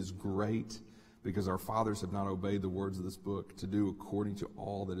 it is great, because our fathers have not obeyed the words of this book to do according to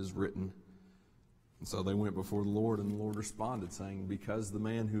all that is written. And so they went before the Lord, and the Lord responded, saying, because the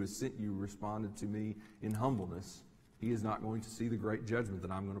man who has sent you responded to me in humbleness, he is not going to see the great judgment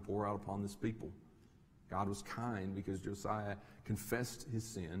that I'm going to pour out upon this people. God was kind because Josiah confessed his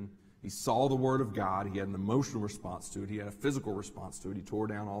sin. He saw the word of God. He had an emotional response to it. He had a physical response to it. He tore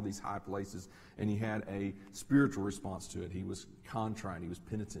down all these high places, and he had a spiritual response to it. He was contrite. He was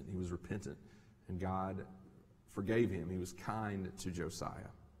penitent. He was repentant, and God forgave him. He was kind to Josiah.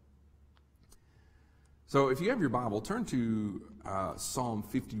 So if you have your Bible, turn to Psalm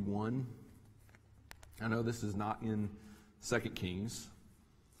 51. I know this is not in 2 Kings.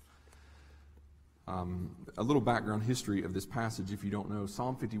 A little background history of this passage, if you don't know.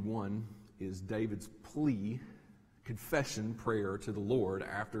 Psalm 51 is David's plea, confession prayer to the Lord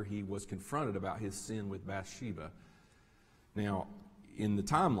after he was confronted about his sin with Bathsheba. Now, in the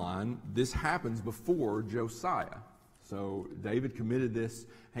timeline, this happens before Josiah. So David committed this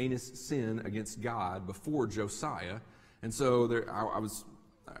heinous sin against God before Josiah. And so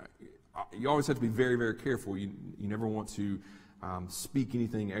you always have to be very, very careful. You never want to speak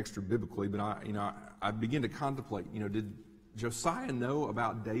anything extra biblically, but I begin to contemplate, did Josiah know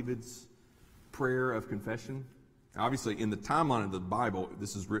about David's prayer of confession? Obviously, in the timeline of the Bible,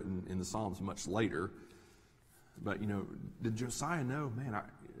 this is written in the Psalms much later, but, did Josiah know? Man,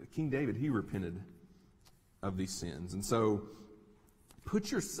 King David, he repented of these sins. And so,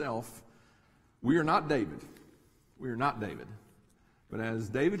 put yourself, we are not David. We are not David. But as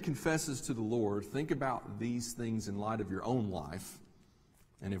David confesses to the Lord, think about these things in light of your own life,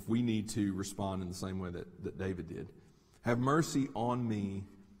 and if we need to respond in the same way that David did. Have mercy on me,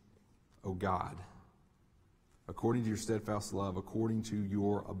 O God, according to your steadfast love, according to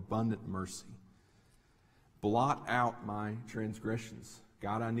your abundant mercy. Blot out my transgressions.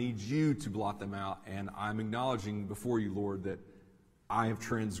 God, I need you to blot them out, and I'm acknowledging before you, Lord, that I have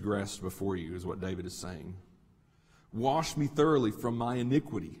transgressed before you, is what David is saying. Wash me thoroughly from my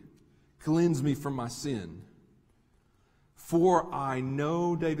iniquity. Cleanse me from my sin. For I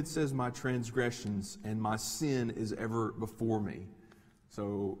know, David says, my transgressions and my sin is ever before me.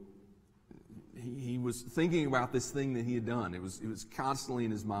 So he was thinking about this thing that he had done. It was constantly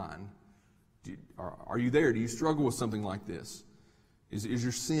in his mind. Are you there? Do you struggle with something like this? Is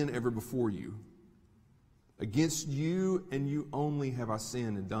your sin ever before you? Against you and you only have I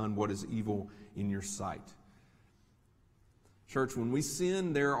sinned and done what is evil in your sight. Church, when we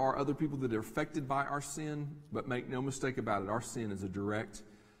sin, there are other people that are affected by our sin, but make no mistake about it, our sin is a direct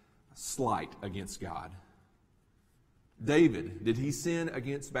slight against God. David, did he sin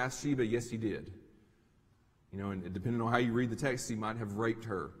against Bathsheba? Yes, he did. And depending on how you read the text, he might have raped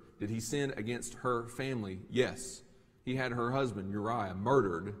her. Did he sin against her family? Yes. He had her husband, Uriah,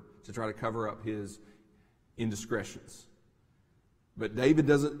 murdered to try to cover up his indiscretions. But David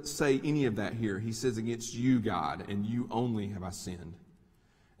doesn't say any of that here. He says, against you, God, and you only have I sinned.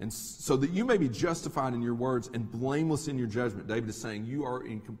 And so that you may be justified in your words and blameless in your judgment. David is saying, you are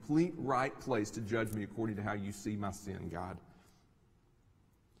in complete right place to judge me according to how you see my sin, God.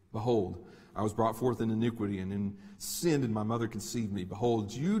 Behold, I was brought forth in iniquity, and in sin did my mother conceive me.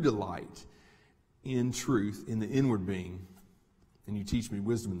 Behold, you delight in truth in the inward being, and you teach me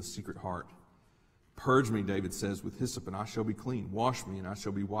wisdom in the secret heart. Purge me, David says, with hyssop, and I shall be clean. Wash me, and I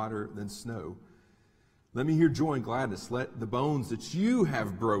shall be whiter than snow. Let me hear joy and gladness. Let the bones that you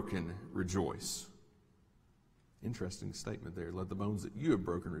have broken rejoice. Interesting statement there. Let the bones that you have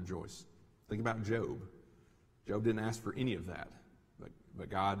broken rejoice. Think about Job. Job didn't ask for any of that. But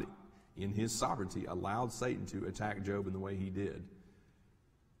God, in his sovereignty, allowed Satan to attack Job in the way he did.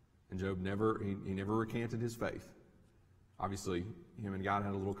 And Job never recanted his faith. Obviously, him and God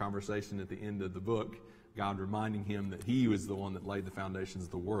had a little conversation at the end of the book, God reminding him that he was the one that laid the foundations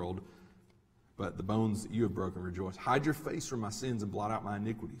of the world. But the bones that you have broken rejoice. Hide your face from my sins and blot out my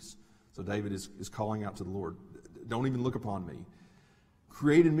iniquities. So David is calling out to the Lord. Don't even look upon me.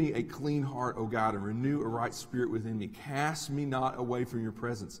 Create in me a clean heart, O God, and renew a right spirit within me. Cast me not away from your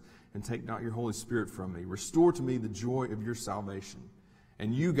presence, and take not your Holy Spirit from me. Restore to me the joy of your salvation.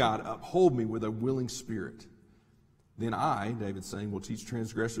 And you, God, uphold me with a willing spirit. Then I, David saying, will teach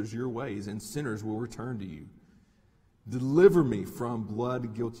transgressors your ways, and sinners will return to you. Deliver me from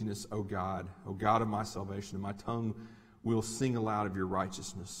blood guiltiness, O God of my salvation, and my tongue will sing aloud of your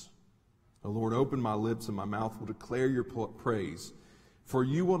righteousness. O Lord, open my lips, and my mouth will declare your praise. For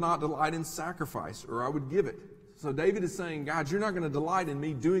you will not delight in sacrifice, or I would give it. So David is saying, God, you're not going to delight in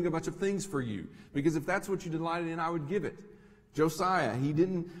me doing a bunch of things for you, because if that's what you delighted in, I would give it. Josiah, he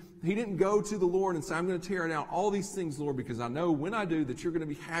didn't go to the Lord and say, I'm going to tear down all these things, Lord, because I know when I do that you're going to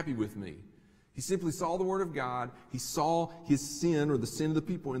be happy with me. He simply saw the Word of God. He saw his sin, or the sin of the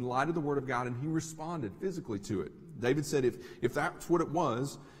people, in light of the Word of God, and he responded physically to it. David said, if that's what it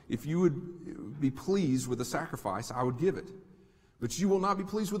was, if you would be pleased with the sacrifice, I would give it. But you will not be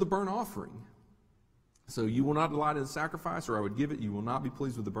pleased with a burnt offering. So you will not delight in the sacrifice, or I would give it. You will not be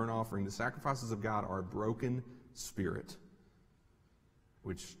pleased with the burnt offering. The sacrifices of God are a broken spirit,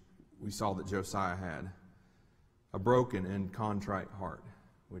 which we saw that Josiah had. A broken and contrite heart,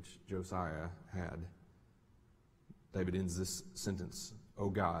 which Josiah had. David ends this sentence, O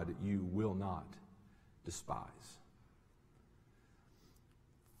God, you will not despise.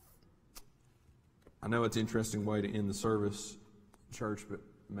 I know it's an interesting way to end the service, church, but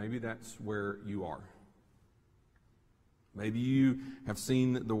maybe that's where you are. Maybe you have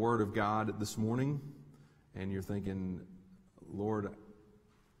seen the Word of God this morning, and you're thinking, Lord,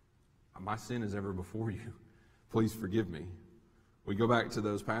 my sin is ever before you. Please forgive me. We go back to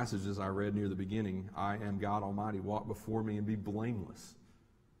those passages I read near the beginning. I am God Almighty. Walk before me and be blameless.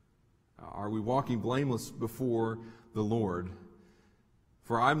 Are we walking blameless before the Lord?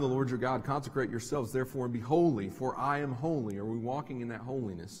 For I am the Lord your God. Consecrate yourselves, therefore, and be holy, for I am holy. Are we walking in that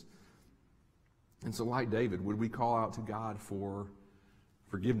holiness? And so, like David, would we call out to God for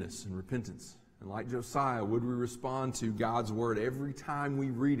forgiveness and repentance? And like Josiah, would we respond to God's Word every time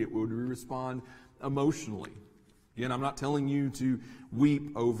we read it? Would we respond emotionally? Again, I'm not telling you to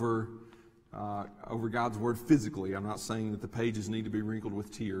weep over God's Word physically. I'm not saying that the pages need to be wrinkled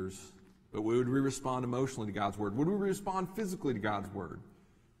with tears. But would we respond emotionally to God's Word? Would we respond physically to God's Word?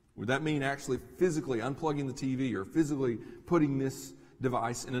 Would that mean actually physically unplugging the TV or physically putting this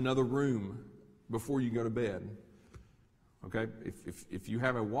device in another room before you go to bed? Okay? If you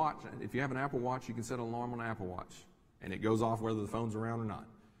have a watch, if you have an Apple Watch, you can set an alarm on an Apple Watch, and it goes off whether the phone's around or not.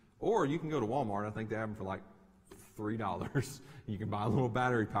 Or you can go to Walmart. I think they have them for like $3. You can buy a little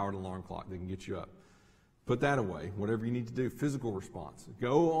battery-powered alarm clock that can get you up. Put that away, whatever you need to do. Physical response.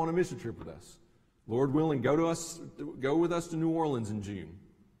 Go on a mission trip with us. Lord willing, go with us to New Orleans in June,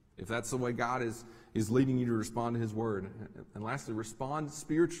 if that's the way God is leading you to respond to His Word. And lastly, respond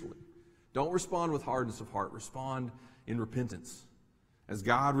spiritually. Don't respond with hardness of heart. Respond in repentance. As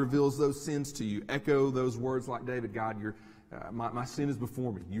God reveals those sins to you, echo those words like David. God, my sin is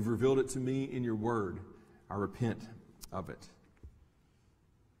before me. You've revealed it to me in your Word. I repent of it.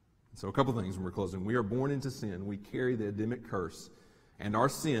 So a couple things when we're closing. We are born into sin. We carry the Adamic curse. And our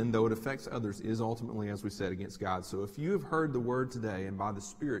sin, though it affects others, is ultimately, as we said, against God. So if you have heard the Word today, and by the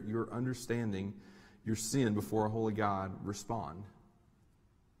Spirit you're understanding your sin before a holy God, respond.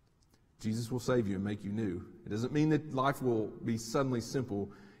 Jesus will save you and make you new. It doesn't mean that life will be suddenly simple.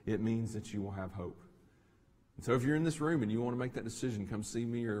 It means that you will have hope. And so if you're in this room and you want to make that decision, come see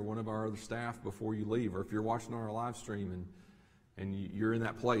me or one of our other staff before you leave. Or if you're watching on our live stream and you're in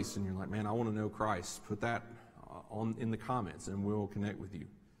that place and you're like, man, I want to know Christ, put that in the comments and we'll connect with you.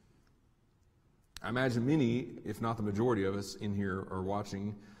 I imagine many, if not the majority of us in here or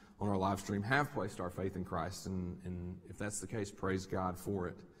watching on our live stream, have placed our faith in Christ. And if that's the case, praise God for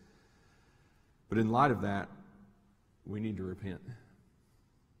it. But in light of that, we need to repent.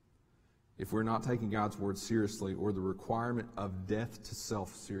 If we're not taking God's Word seriously, or the requirement of death to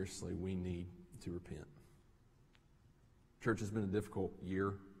self seriously, we need to repent. Church, has been a difficult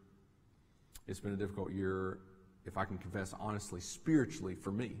year. It's been a difficult year, if I can confess honestly, spiritually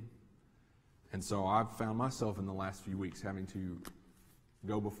for me. And so I've found myself in the last few weeks having to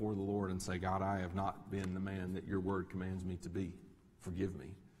go before the Lord and say, God, I have not been the man that your Word commands me to be. Forgive me.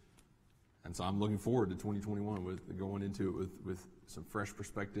 And so I'm looking forward to 2021 with going into it with some fresh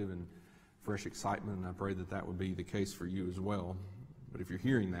perspective and fresh excitement, and I pray that that would be the case for you as well. But if you're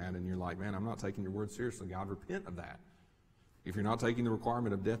hearing that and you're like, man, I'm not taking your Word seriously, God, repent of that. If you're not taking the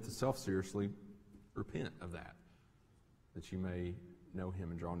requirement of death to self seriously, repent of that you may know Him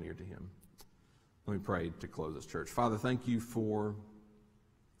and draw near to Him. Let me pray to close this, church. Father, thank you for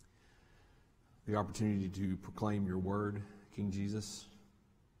the opportunity to proclaim your Word, King Jesus.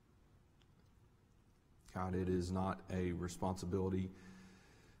 God, it is not a responsibility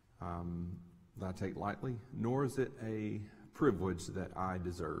that I take lightly, nor is it a privilege that I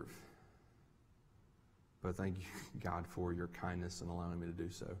deserve. But thank you, God, for your kindness and allowing me to do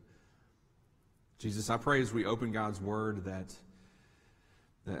so. Jesus, I pray as we open God's Word that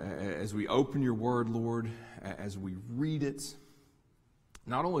as we open your Word, Lord, as we read it,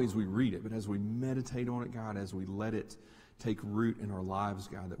 not only as we read it, but as we meditate on it, God, as we let it take root in our lives,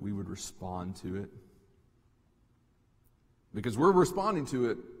 God, that we would respond to it. Because we're responding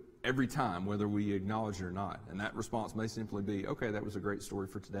to it every time, whether we acknowledge it or not. And that response may simply be, okay, that was a great story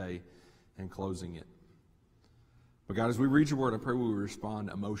for today, and closing it. But God, as we read your word, I pray we would respond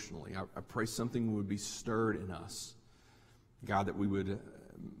emotionally. I pray something would be stirred in us. God, that we would,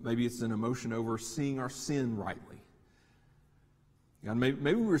 maybe it's an emotion over seeing our sin rightly. God,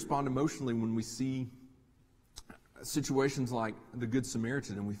 maybe we respond emotionally when we see situations like the Good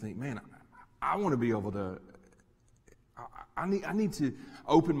Samaritan and we think, man, I want to be able to, I need to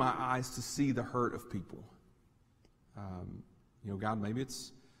open my eyes to see the hurt of people. God, maybe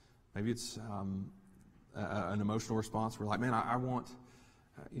it's an emotional response. We're like, man, I want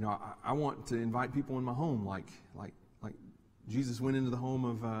to invite people in my home, like Jesus went into the home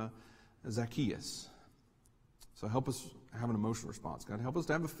of Zacchaeus. So help us have an emotional response. God, help us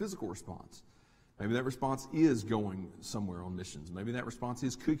to have a physical response. Maybe that response is going somewhere on missions. Maybe that response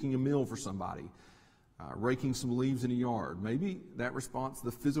is cooking a meal for somebody, raking some leaves in a yard. Maybe that response,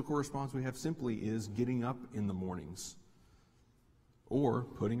 the physical response we have simply is getting up in the mornings or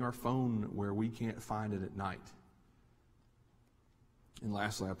putting our phone where we can't find it at night. And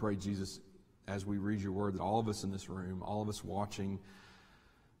lastly, I pray, Jesus, as we read your word, that all of us in this room, all of us watching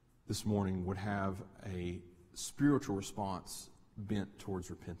this morning would have a spiritual response bent towards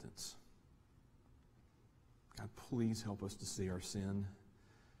repentance. God, please help us to see our sin.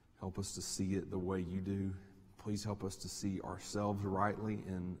 Help us to see it the way you do. Please help us to see ourselves rightly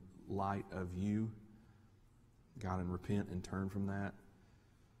in light of you. God, and repent and turn from that.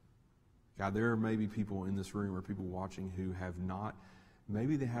 God, there may be people in this room or people watching who have not,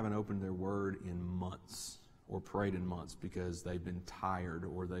 maybe they haven't opened their word in months or prayed in months because they've been tired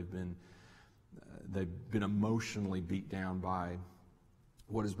or they've been emotionally beat down by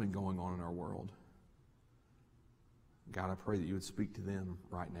what has been going on in our world. God, I pray that you would speak to them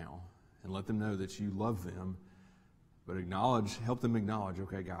right now and let them know that you love them, but help them acknowledge,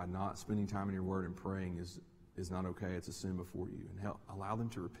 okay, God, not spending time in your word and praying is not okay. It's a sin before you. And allow them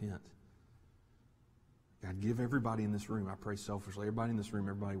to repent. God, give everybody in this room, I pray selfishly, everybody in this room,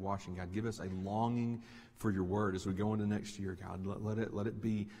 everybody watching, God, give us a longing for your word as we go into next year, God. Let it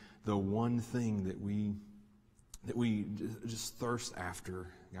be the one thing that we just thirst after,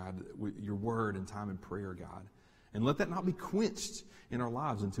 God, your word and time in prayer, God. And let that not be quenched in our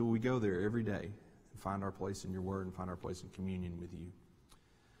lives until we go there every day and find our place in your word and find our place in communion with you.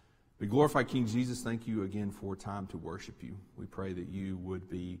 We glorify King Jesus. Thank you again for time to worship you. We pray that you would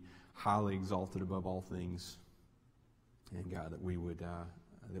be highly exalted above all things. And God, that we would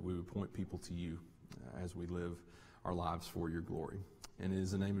point people to you as we live our lives for your glory. And it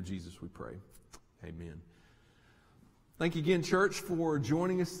is in the name of Jesus we pray. Amen. Thank you again, church, for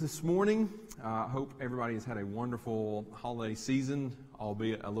joining us this morning. I hope everybody has had a wonderful holiday season,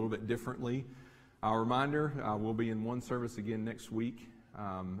 albeit a little bit differently. A reminder, we'll be in one service again next week,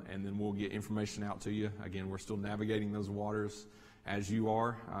 and then we'll get information out to you. Again, we're still navigating those waters as you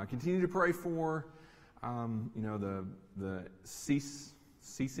are. Continue to pray for, the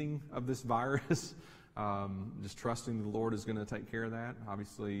ceasing of this virus. Just trusting the Lord is going to take care of that.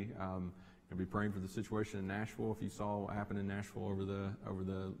 Obviously, I'll be praying for the situation in Nashville. If you saw what happened in Nashville over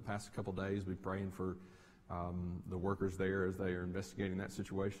the past couple of days, be praying for the workers there as they are investigating that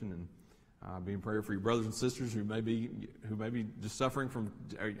situation, and being prayer for your brothers and sisters who may be just suffering from.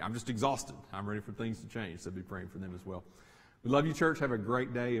 I'm just exhausted. I'm ready for things to change. So be praying for them as well. We love you, church. Have a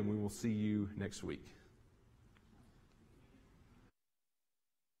great day, and we will see you next week.